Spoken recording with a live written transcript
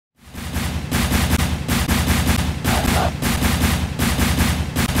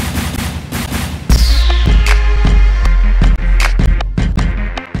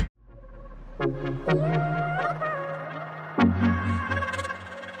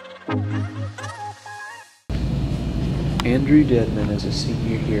Andrew Dedmon is a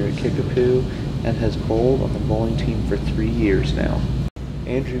senior here at Kickapoo and has bowled on the bowling team for 3 years now.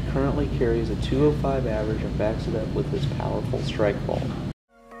 Andrew currently carries a 205 average and backs it up with his powerful strike ball.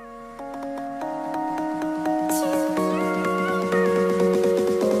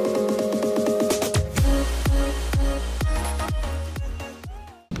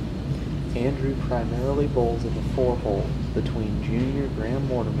 Andrew primarily bowls in the 4-hole between junior Graham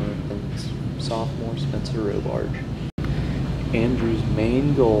Mortimer and sophomore Spencer Robarge. Andrew's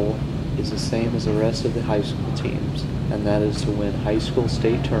main goal is the same as the rest of the high school teams, and that is to win high school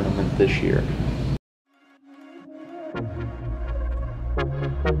state tournament this year.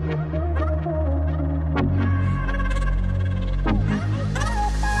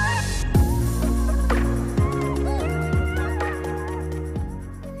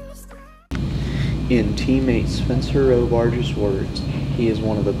 In teammate Spencer Robarge's words, he is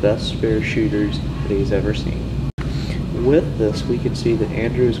one of the best spare shooters that he's ever seen. With this, we can see that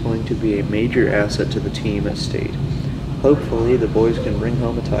Andrew is going to be a major asset to the team at state. Hopefully, the boys can bring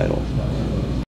home a title.